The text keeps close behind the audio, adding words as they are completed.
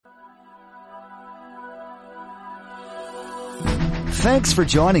Thanks for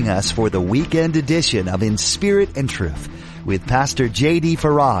joining us for the weekend edition of In Spirit and Truth with Pastor J.D.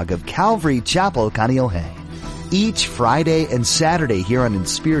 Farag of Calvary Chapel, Kaneohe. Each Friday and Saturday here on In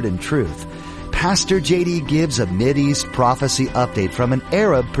Spirit and Truth, Pastor J.D. gives a Mideast prophecy update from an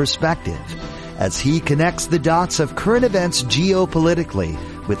Arab perspective as he connects the dots of current events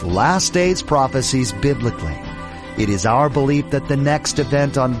geopolitically with last days prophecies biblically. It is our belief that the next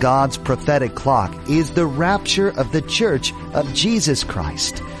event on God's prophetic clock is the rapture of the Church of Jesus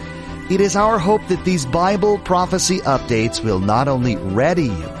Christ. It is our hope that these Bible prophecy updates will not only ready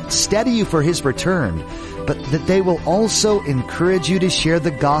you and steady you for His return, but that they will also encourage you to share the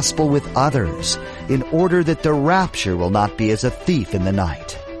gospel with others in order that the rapture will not be as a thief in the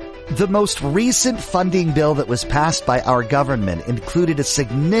night. The most recent funding bill that was passed by our government included a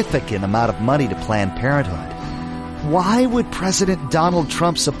significant amount of money to Planned Parenthood. Why would President Donald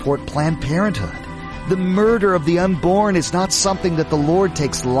Trump support Planned Parenthood? The murder of the unborn is not something that the Lord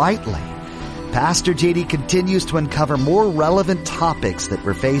takes lightly. Pastor J.D. continues to uncover more relevant topics that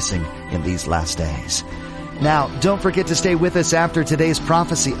we're facing in these last days. Now, don't forget to stay with us after today's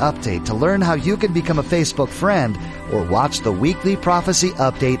prophecy update to learn how you can become a Facebook friend or watch the weekly prophecy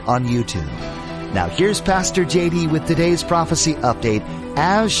update on YouTube. Now, here's Pastor J.D. with today's prophecy update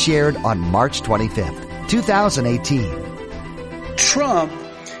as shared on March 25th. 2018. Trump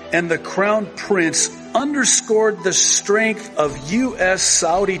and the Crown Prince underscored the strength of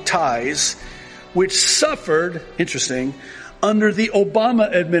U.S.-Saudi ties, which suffered, interesting, under the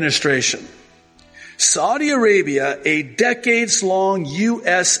Obama administration. Saudi Arabia, a decades-long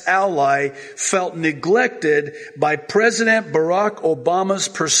U.S. ally, felt neglected by President Barack Obama's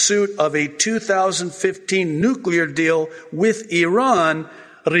pursuit of a 2015 nuclear deal with Iran,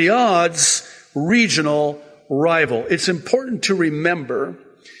 Riyadh's regional rival. It's important to remember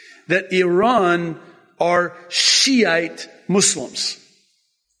that Iran are Shiite Muslims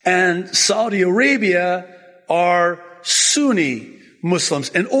and Saudi Arabia are Sunni Muslims.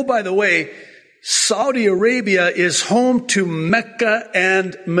 And oh, by the way, Saudi Arabia is home to Mecca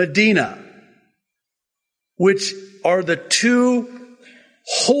and Medina, which are the two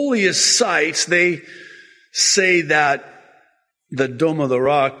holiest sites. They say that the Dome of the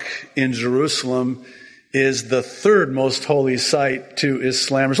Rock in Jerusalem is the third most holy site to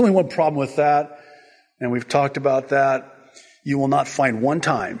Islam. There's only one problem with that, and we've talked about that. You will not find one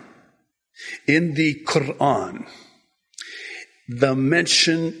time in the Quran the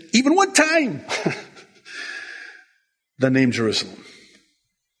mention, even one time, the name Jerusalem.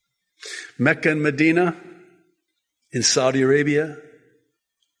 Mecca and Medina in Saudi Arabia,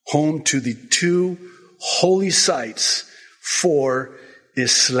 home to the two holy sites for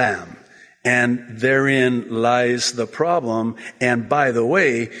Islam. And therein lies the problem. And by the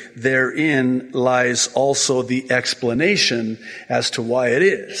way, therein lies also the explanation as to why it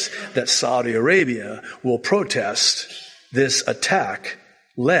is that Saudi Arabia will protest this attack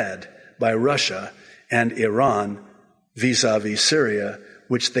led by Russia and Iran vis-a-vis Syria,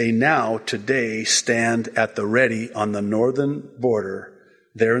 which they now today stand at the ready on the northern border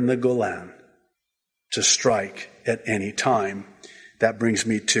there in the Golan to strike at any time. That brings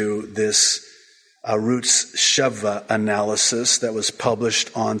me to this Arutz Sheva analysis that was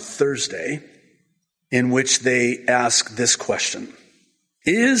published on Thursday, in which they ask this question: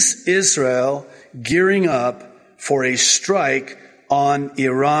 is Israel gearing up for a strike on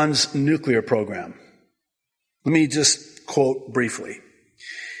Iran's nuclear program? Let me just quote briefly.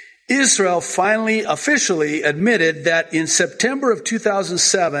 Israel finally officially admitted that in September of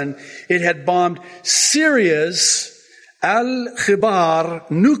 2007, it had bombed Syria's Al-Khibar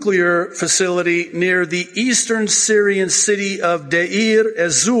nuclear facility near the eastern Syrian city of Deir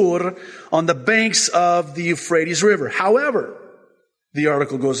ez-Zur on the banks of the Euphrates River. However, the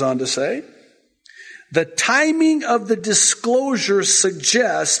article goes on to say, the timing of the disclosure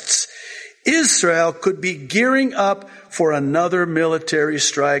suggests Israel could be gearing up for another military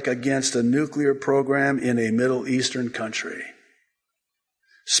strike against a nuclear program in a Middle Eastern country.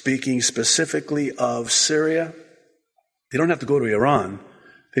 Speaking specifically of Syria, they don't have to go to Iran.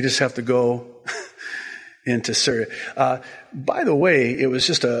 They just have to go into Syria. By the way, it was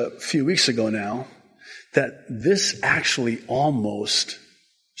just a few weeks ago now that this actually almost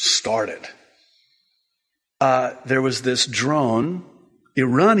started. There was this drone,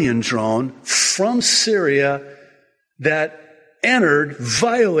 Iranian drone from Syria that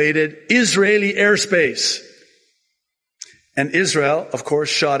violated Israeli airspace. And Israel, of course,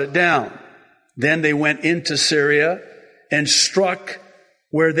 shot it down. Then they went into Syria and struck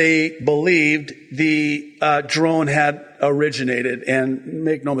where they believed the drone had originated. And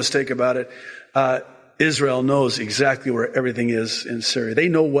make no mistake about it, Israel knows exactly where everything is in Syria. They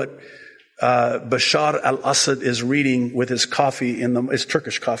know what Bashar al-Assad is reading with his coffee his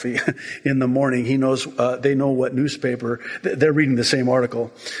Turkish coffee in the morning. He knows, they know what newspaper, they're reading the same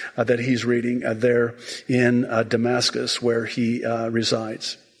article that he's reading there in Damascus where he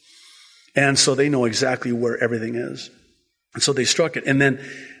resides. And so they know exactly where everything is. And so they struck it. And then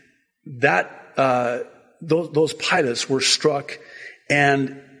those pilots were struck,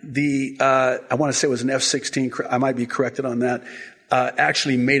 and I want to say it was an F-16, I might be corrected on that,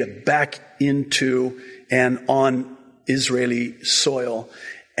 actually made it back into and on Israeli soil.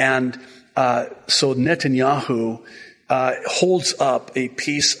 And so Netanyahu holds up a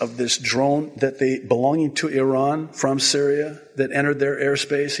piece of this drone belonging to Iran from Syria that entered their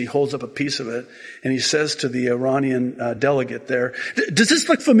airspace. He holds up a piece of it, and he says to the Iranian delegate there, "Does this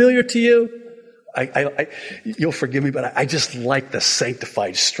look familiar to you?" You'll forgive me, but I just like the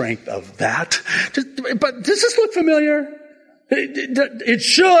sanctified strength of that. But does this look familiar? It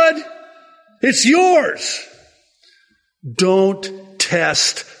should. It's yours. Don't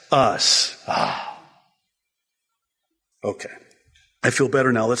test us. Okay. I feel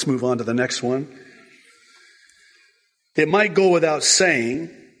better now. Let's move on to the next one. It might go without saying,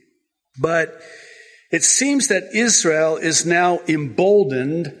 but it seems that Israel is now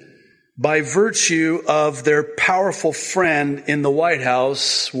emboldened by virtue of their powerful friend in the White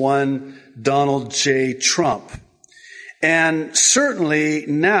House, one Donald J. Trump. And certainly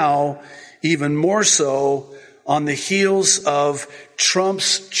now, even more so, on the heels of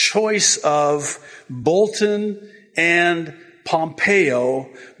Trump's choice of Bolton and Pompeo,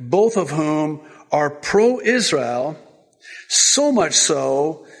 both of whom are pro-Israel, so much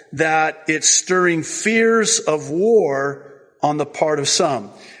so that it's stirring fears of war on the part of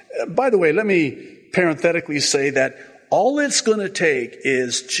some. By the way, let me parenthetically say that all it's going to take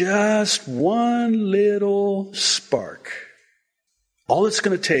is just one little spark. All it's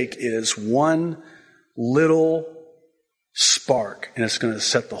going to take is one little spark, and it's going to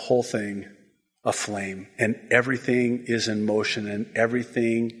set the whole thing aflame. And everything is in motion, and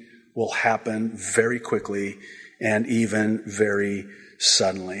everything will happen very quickly and even very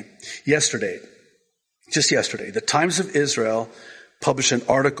suddenly. Just yesterday, the Times of Israel published an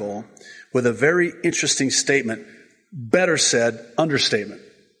article with a very interesting statement, better said, understatement.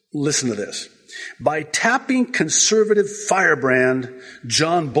 Listen to this. By tapping conservative firebrand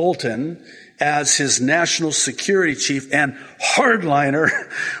John Bolton as his national security chief and hardliner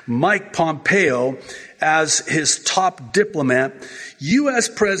Mike Pompeo as his top diplomat, U.S.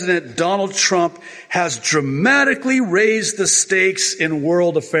 President Donald Trump has dramatically raised the stakes in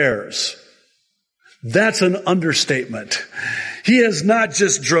world affairs. That's an understatement. He has not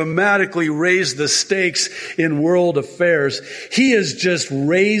just dramatically raised the stakes in world affairs. He has just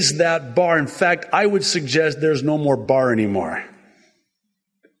raised that bar. In fact, I would suggest there's no more bar anymore.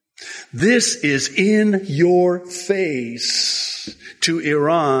 This is in your face to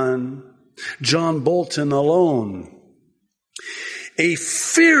Iran, John Bolton alone. A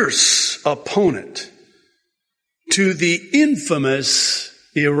fierce opponent to the infamous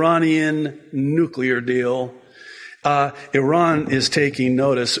Iranian nuclear deal. Iran is taking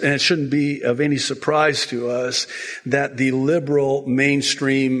notice, and it shouldn't be of any surprise to us that the liberal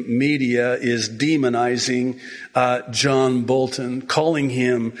mainstream media is demonizing John Bolton, calling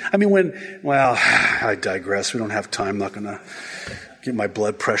him, I digress. We don't have time. I'm not going to get my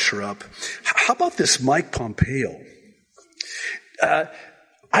blood pressure up. How about this Mike Pompeo? I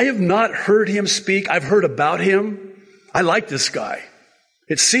have not heard him speak. I've heard about him. I like this guy.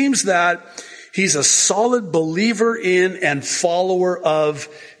 It seems that he's a solid believer in and follower of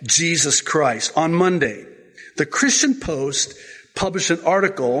Jesus Christ. On Monday, the Christian Post published an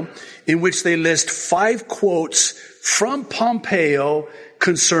article in which they list 5 quotes from Pompeo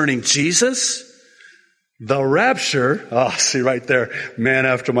concerning Jesus, the rapture, see right there, man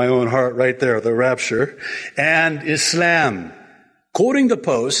after my own heart right there, the rapture, and Islam. Quoting the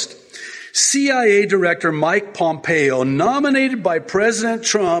Post, CIA Director Mike Pompeo, nominated by President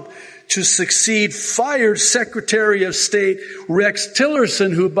Trump to succeed fired Secretary of State Rex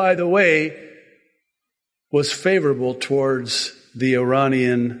Tillerson, who, by the way, was favorable towards the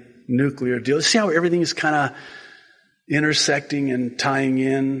Iranian nuclear deal. See how everything is kind of intersecting and tying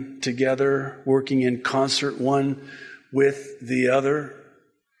in together, working in concert one with the other?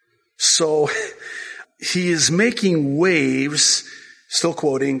 So he is making waves, still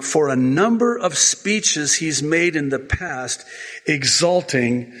quoting, for a number of speeches he's made in the past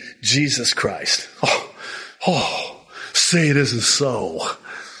exalting Jesus Christ. Say it isn't so.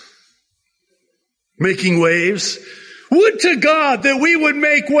 Making waves? Would to God that we would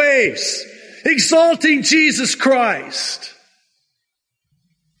make waves. exalting Jesus Christ.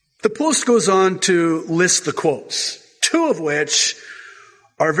 The Post goes on to list the quotes, two of which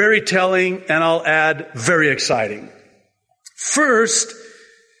are very telling, and I'll add, very exciting. First,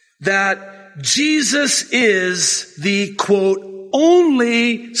 that Jesus is the, quote,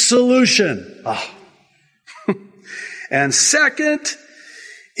 only solution. And second,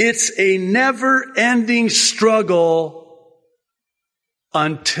 it's a never-ending struggle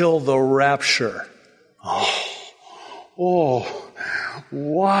until the rapture. Oh,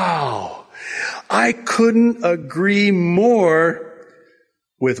 wow. I couldn't agree more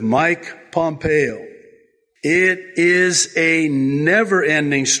with Mike Pompeo. It is a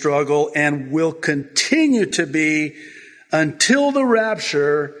never-ending struggle and will continue to be until the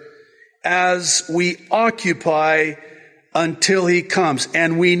rapture as we occupy until he comes.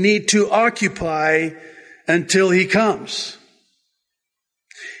 And we need to occupy until he comes.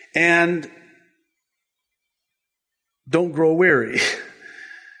 And don't grow weary,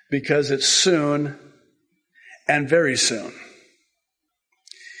 because it's soon and very soon.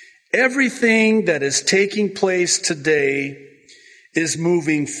 Everything that is taking place today is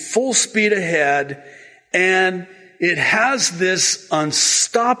moving full speed ahead, and it has this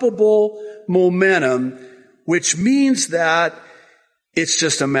unstoppable momentum, which means that it's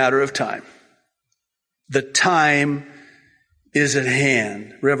just a matter of time. The time is at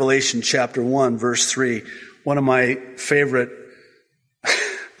hand. Revelation chapter 1, verse 3.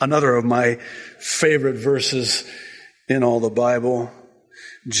 Another of my favorite verses in all the Bible.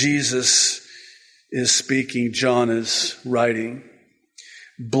 Jesus is speaking, John is writing.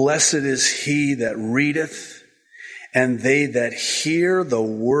 Blessed is he that readeth, and they that hear the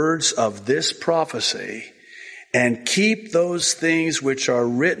words of this prophecy, and keep those things which are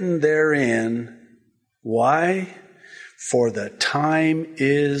written therein. Why? For the time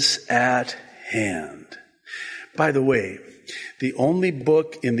is at hand. By the way, the only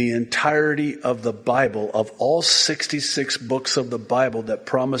book in the entirety of the Bible, of all 66 books of the Bible, that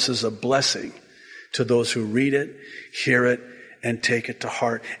promises a blessing to those who read it, hear it, and take it to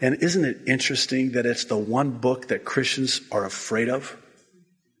heart. And isn't it interesting that it's the one book that Christians are afraid of?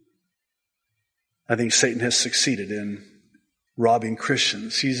 I think Satan has succeeded in robbing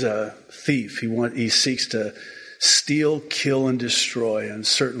Christians. He's a thief. He seeks to steal, kill, and destroy. And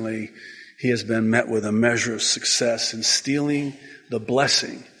certainly he has been met with a measure of success in stealing the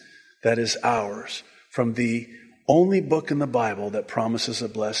blessing that is ours from the only book in the Bible that promises a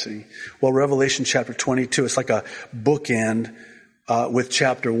blessing. Well, Revelation chapter 22, it's like a bookend with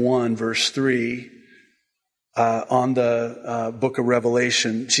chapter 1, verse 3. On the book of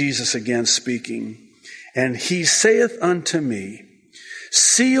Revelation, Jesus again speaking. And he saith unto me,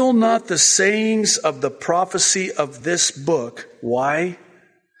 seal not the sayings of the prophecy of this book. Why?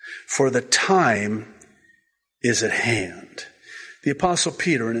 For the time is at hand. The Apostle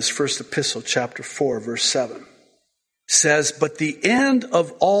Peter in his first epistle, chapter 4, verse 7, says, but the end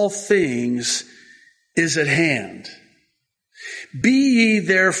of all things is at hand. Be ye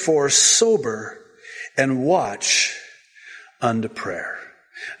therefore sober and watch unto prayer.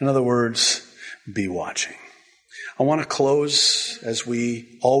 In other words, be watching. I want to close, as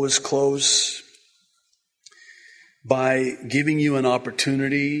we always close, by giving you an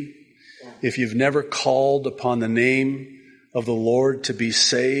opportunity, if you've never called upon the name of the Lord to be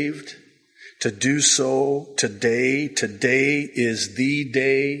saved, to do so today. Today is the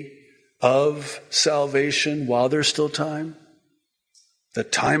day of salvation while there's still time. The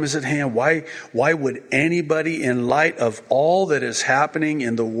time is at hand. Why would anybody, in light of all that is happening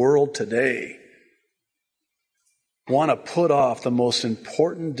in the world today, want to put off the most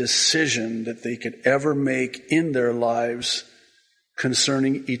important decision that they could ever make in their lives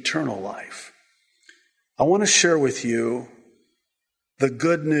concerning eternal life? I want to share with you the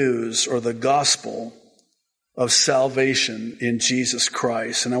good news, or the gospel of salvation in Jesus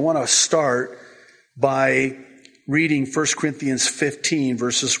Christ. And I want to start by reading 1 Corinthians 15,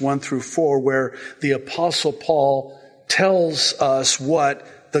 verses 1 through 4, where the Apostle Paul tells us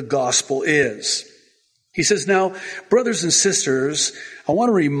what the gospel is. He says, now, brothers and sisters, I want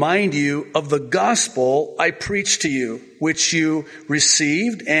to remind you of the gospel I preached to you, which you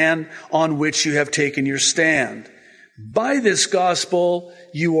received and on which you have taken your stand. By this gospel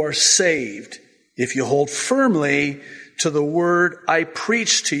you are saved, if you hold firmly to the word I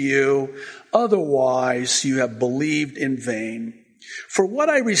preached to you. Otherwise you have believed in vain. For what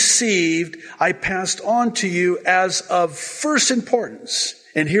I received I passed on to you as of first importance.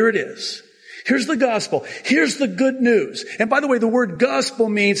 And here it is. Here's the gospel. Here's the good news. And by the way, the word gospel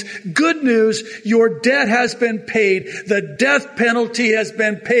means good news. Your debt has been paid. The death penalty has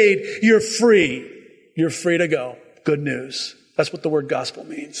been paid. You're free. You're free to go. Good news. That's what the word gospel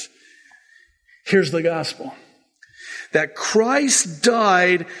means. Here's the gospel. That Christ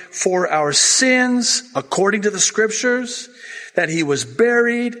died for our sins according to the scriptures, that he was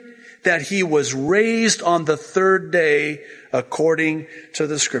buried, that he was raised on the third day according to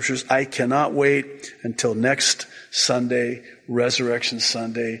the scriptures. I cannot wait until next Sunday, Resurrection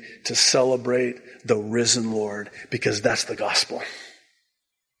Sunday, to celebrate the risen Lord, because that's the gospel.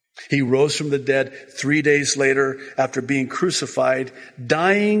 He rose from the dead 3 days later after being crucified,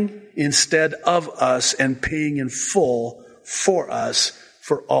 dying instead of us and paying in full for us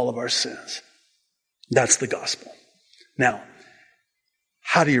for all of our sins. That's the gospel. Now,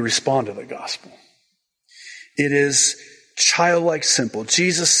 how do you respond to the gospel? It is childlike simple.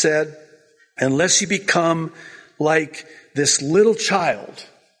 Jesus said, unless you become like this little child,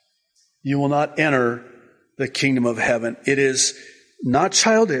 you will not enter the kingdom of heaven. It is not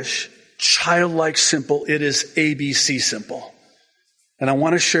childish, childlike simple. It is ABC simple. And I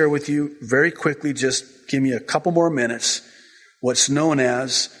want to share with you very quickly, just give me a couple more minutes, what's known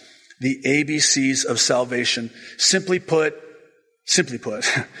as the ABCs of salvation. Simply put,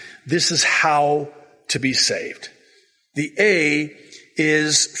 this is how to be saved. The A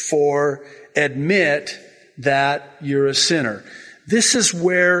is for admit that you're a sinner. This is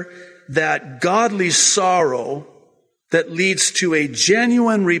where that godly sorrow that leads to a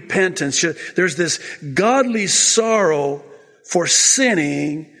genuine repentance. There's this godly sorrow for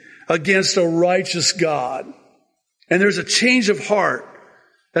sinning against a righteous God. And there's a change of heart.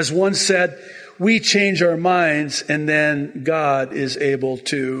 As one said, we change our minds and then God is able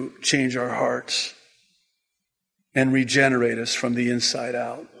to change our hearts and regenerate us from the inside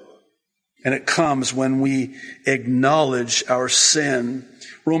out. And it comes when we acknowledge our sin.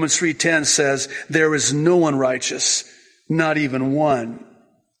 Romans 3:10 says, there is no one righteous, not even one.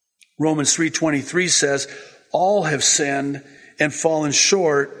 Romans 3:23 says, all have sinned and fallen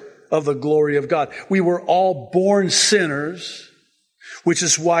short of the glory of God. We were all born sinners, which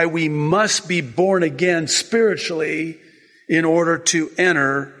is why we must be born again spiritually in order to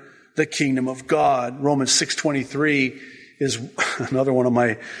enter the kingdom of God. Romans 6:23 is another one of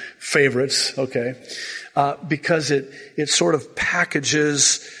my favorites, because it sort of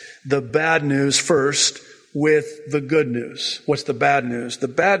packages the bad news first with the good news. What's the bad news? The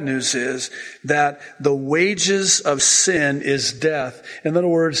bad news is that the wages of sin is death. In other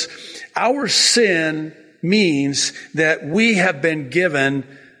words, our sin means that we have been given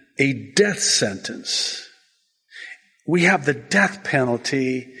a death sentence. We have the death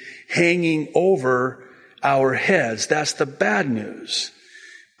penalty hanging over our heads. That's the bad news.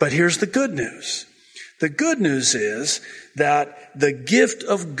 But here's the good news. The good news is that the gift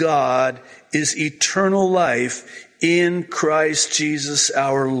of God is eternal life in Christ Jesus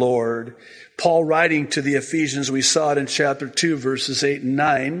our Lord. Paul, writing to the Ephesians, we saw it in chapter 2, verses 8 and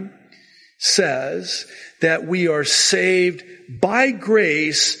 9, says that we are saved by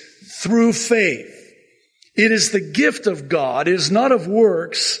grace through faith. It is the gift of God. It is not of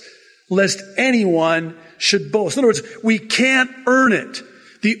works, lest anyone should boast. In other words, we can't earn it.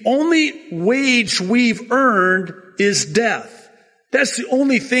 The only wage we've earned is death. That's the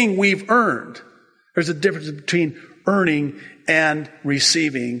only thing we've earned. There's a difference between earning and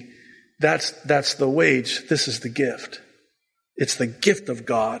receiving. That's the wage. This is the gift. It's the gift of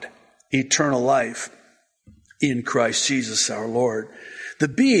God, eternal life in Christ Jesus our Lord. The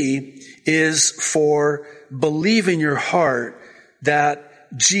B is for believe in your heart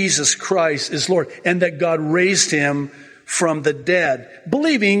that Jesus Christ is Lord and that God raised him from the dead.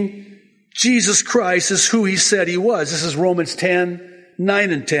 Believing Jesus Christ is who he said he was. This is Romans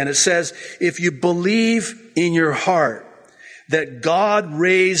 10:9 and 10. It says, if you believe in your heart that God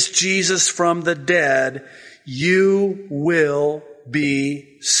raised Jesus from the dead, you will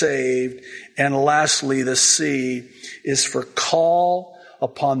be saved. And lastly, the C is for call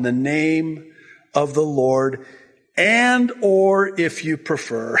upon the name of the Lord, and or if you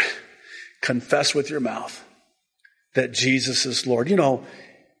prefer, confess with your mouth that Jesus is Lord. You know,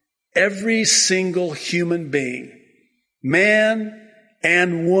 every single human being, man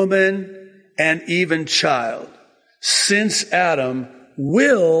and woman and even child, since Adam,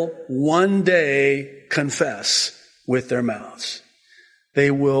 will one day confess with their mouths.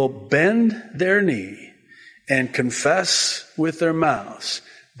 They will bend their knee and confess with their mouths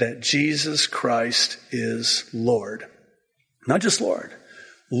that Jesus Christ is Lord. Not just Lord,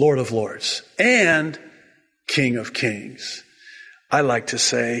 Lord of Lords and King of Kings. I like to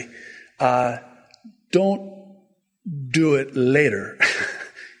say, don't do it later.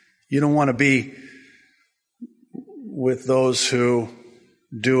 You don't want to be with those who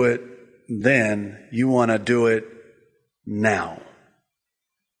do it then. You want to do it now.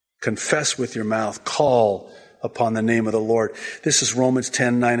 Confess with your mouth. Call upon the name of the Lord. This is Romans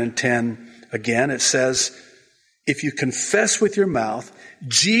 10:9 and 10. Again, it says, if you confess with your mouth,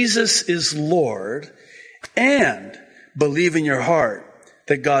 Jesus is Lord, and believe in your heart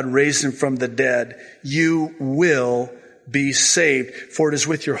that God raised him from the dead, you will be saved. For it is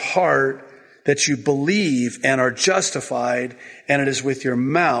with your heart that you believe and are justified, and it is with your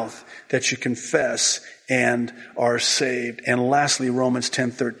mouth that you confess and are saved. And lastly, Romans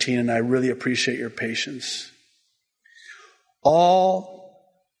 10:13, and I really appreciate your patience. All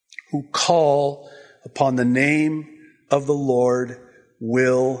who call upon the name of the Lord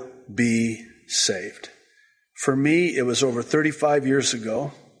will be saved. For me, it was over 35 years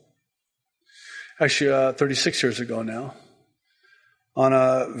ago, actually 36 years ago now, on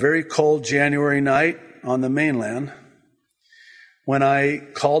a very cold January night on the mainland, when I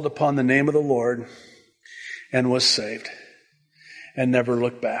called upon the name of the Lord and was saved and never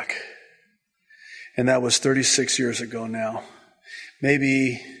looked back. And that was 36 years ago now.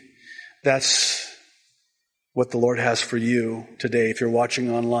 Maybe that's what the Lord has for you today. If you're watching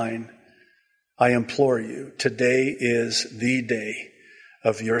online, I implore you, today is the day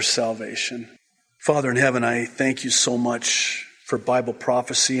of your salvation. Father in heaven, I thank you so much for Bible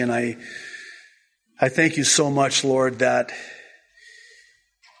prophecy, and I thank you so much, Lord, that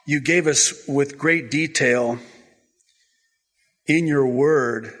you gave us with great detail in your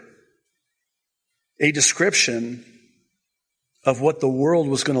word a description of what the world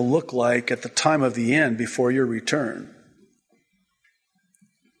was going to look like at the time of the end before your return.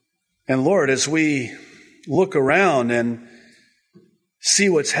 And Lord, as we look around and see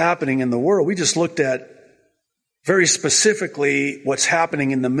what's happening in the world, we just looked at very specifically what's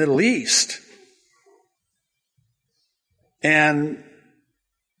happening in the Middle East and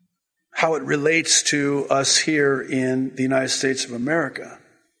how it relates to us here in the United States of America.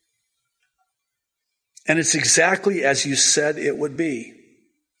 And it's exactly as you said it would be.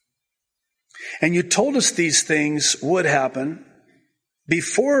 And you told us these things would happen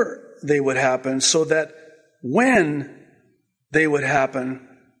before they would happen, so that when they would happen,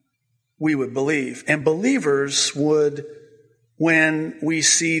 we would believe. And believers would, when we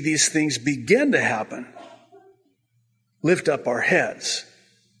see these things begin to happen, lift up our heads,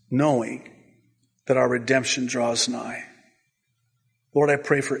 knowing that our redemption draws nigh. Lord, I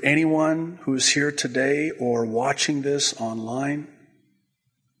pray for anyone who is here today or watching this online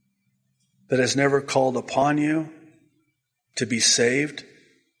that has never called upon you to be saved.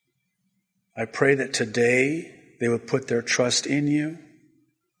 I pray that today they would put their trust in you,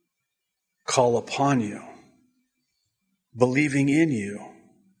 call upon you, believing in you,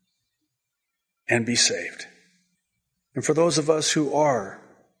 and be saved. And for those of us who are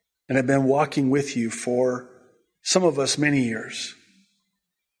and have been walking with you for some of us many years,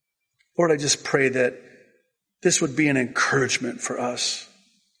 Lord, I just pray that this would be an encouragement for us.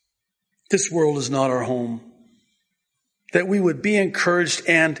 This world is not our home. That we would be encouraged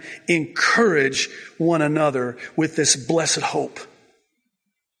and encourage one another with this blessed hope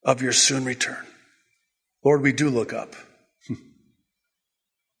of your soon return. Lord, we do look up.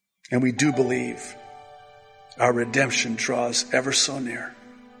 And we do believe our redemption draws ever so near.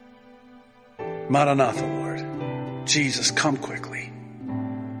 Maranatha, Lord. Jesus, come quickly.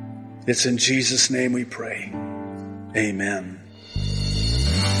 It's in Jesus' name we pray. Amen.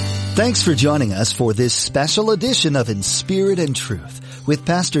 Thanks for joining us for this special edition of In Spirit and Truth with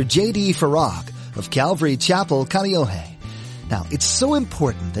Pastor J.D. Farag of Calvary Chapel, Kaneohe. Now, it's so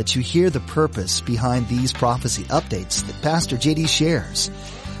important that you hear the purpose behind these prophecy updates that Pastor J.D. shares.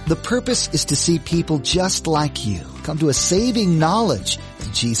 The purpose is to see people just like you come to a saving knowledge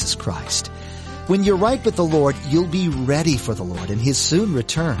of Jesus Christ. When you're right with the Lord, you'll be ready for the Lord and His soon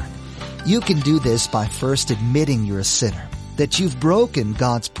return. You can do this by first admitting you're a sinner, that you've broken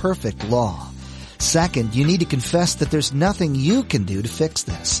God's perfect law. Second, you need to confess that there's nothing you can do to fix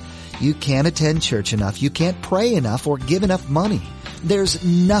this. You can't attend church enough, you can't pray enough, or give enough money. There's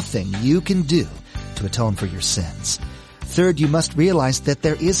nothing you can do to atone for your sins. Third, you must realize that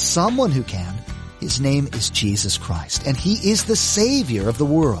there is someone who can. His name is Jesus Christ, and He is the Savior of the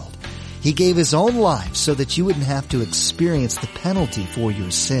world. He gave His own life so that you wouldn't have to experience the penalty for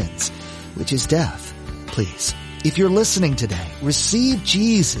your sins, which is death. Please, if you're listening today, receive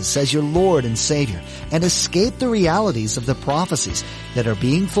Jesus as your Lord and Savior and escape the realities of the prophecies that are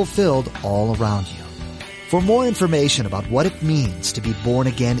being fulfilled all around you. For more information about what it means to be born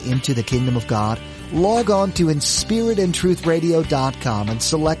again into the kingdom of God, log on to inspiritandtruthradio.com and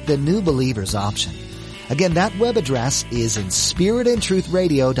select the New Believers option. Again, that web address is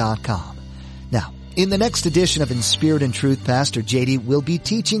inspiritandtruthradio.com. Now, in the next edition of In Spirit and Truth, Pastor J.D. will be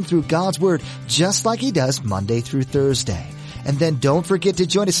teaching through God's Word just like he does Monday through Thursday. And then don't forget to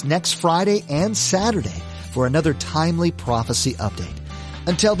join us next Friday and Saturday for another timely prophecy update.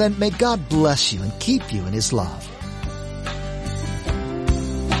 Until then, may God bless you and keep you in his love.